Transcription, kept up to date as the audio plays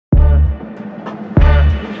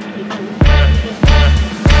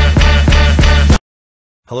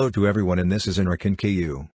Hello to everyone, and this is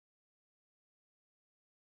NFPA.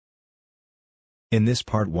 In this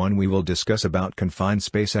part 1 we will discuss about confined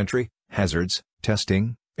space entry, hazards,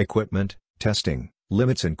 testing, equipment, testing,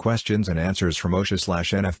 limits and questions and answers from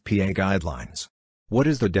OSHA/NFPA guidelines. What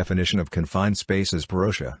is the definition of confined spaces per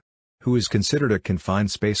OSHA? Who is considered a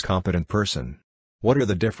confined space competent person? What are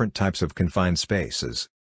the different types of confined spaces?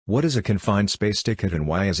 What is a confined space ticket and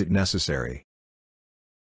why is it necessary?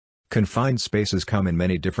 Confined spaces come in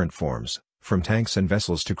many different forms, from tanks and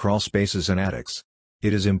vessels to crawl spaces and attics.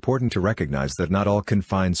 It is important to recognize that not all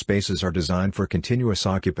confined spaces are designed for continuous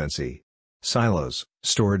occupancy. Silos,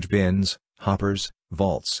 storage bins, hoppers,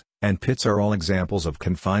 vaults, and pits are all examples of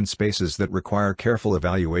confined spaces that require careful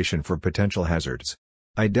evaluation for potential hazards.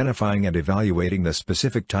 Identifying and evaluating the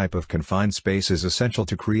specific type of confined space is essential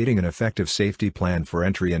to creating an effective safety plan for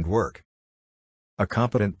entry and work. A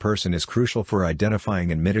competent person is crucial for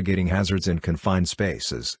identifying and mitigating hazards in confined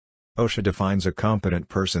spaces. OSHA defines a competent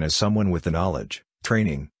person as someone with the knowledge,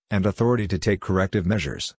 training, and authority to take corrective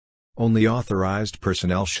measures. Only authorized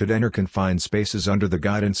personnel should enter confined spaces under the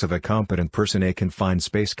guidance of a competent person. A confined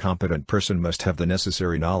space competent person must have the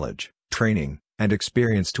necessary knowledge, training, and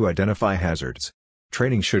experience to identify hazards.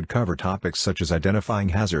 Training should cover topics such as identifying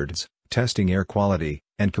hazards, testing air quality,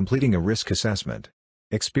 and completing a risk assessment.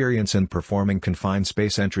 Experience in performing confined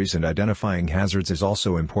space entries and identifying hazards is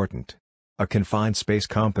also important. A confined space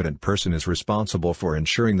competent person is responsible for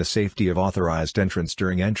ensuring the safety of authorized entrants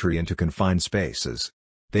during entry into confined spaces.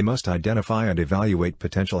 They must identify and evaluate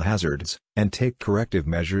potential hazards, and take corrective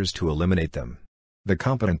measures to eliminate them. The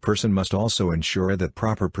competent person must also ensure that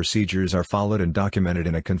proper procedures are followed and documented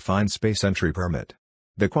in a confined space entry permit.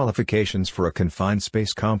 The qualifications for a confined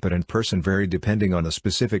space competent person vary depending on the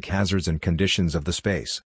specific hazards and conditions of the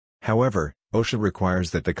space. However, OSHA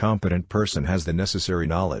requires that the competent person has the necessary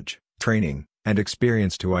knowledge, training, and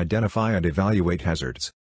experience to identify and evaluate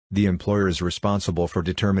hazards. The employer is responsible for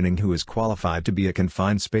determining who is qualified to be a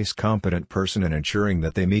confined space competent person and ensuring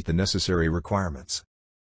that they meet the necessary requirements.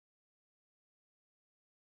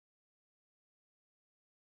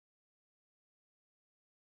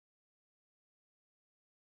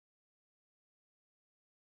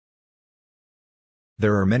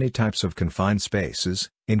 There are many types of confined spaces,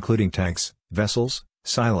 including tanks, vessels,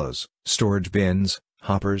 silos, storage bins,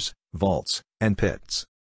 hoppers, vaults, and pits.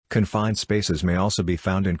 Confined spaces may also be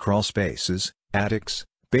found in crawl spaces, attics,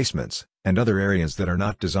 basements, and other areas that are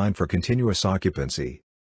not designed for continuous occupancy.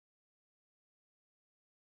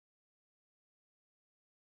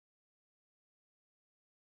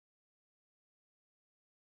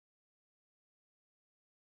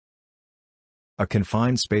 A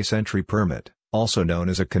confined space entry permit, also known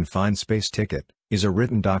as a confined space ticket, is a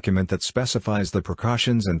written document that specifies the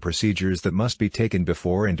precautions and procedures that must be taken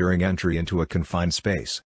before and during entry into a confined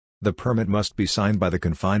space. The permit must be signed by the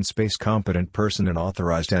confined space competent person and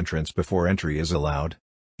authorized entrants before entry is allowed.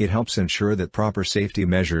 It helps ensure that proper safety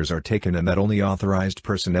measures are taken and that only authorized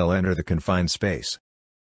personnel enter the confined space.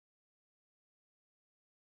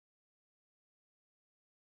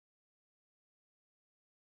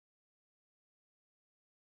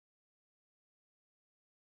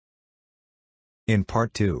 In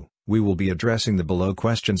Part 2, we will be addressing the below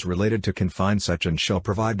questions related to confined such and shall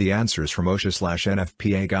provide the answers from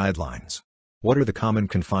OSHA/NFPA guidelines. What are the common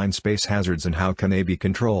confined space hazards and how can they be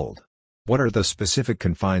controlled? What are the specific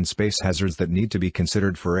confined space hazards that need to be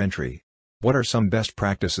considered for entry? What are some best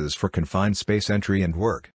practices for confined space entry and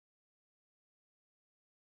work?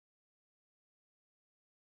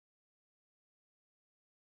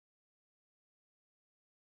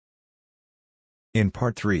 In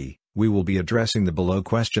Part 3, we will be addressing the below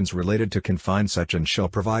questions related to confined such and shall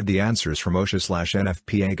provide the answers from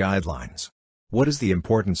OSHA/NFPA guidelines. What is the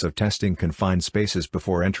importance of testing confined spaces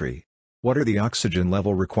before entry? What are the oxygen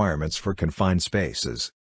level requirements for confined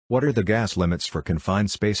spaces? What are the gas limits for confined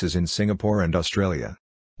spaces in Singapore and Australia?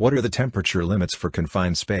 What are the temperature limits for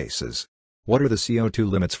confined spaces? What are the CO2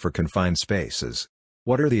 limits for confined spaces?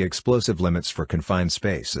 What are the explosive limits for confined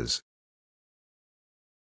spaces?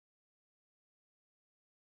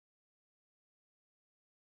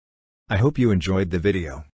 I hope you enjoyed the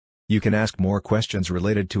video. You can ask more questions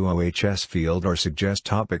related to OHS field or suggest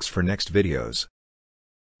topics for next videos.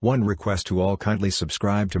 One request to all: kindly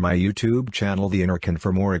subscribe to my YouTube channel The NFPA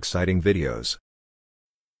for more exciting videos.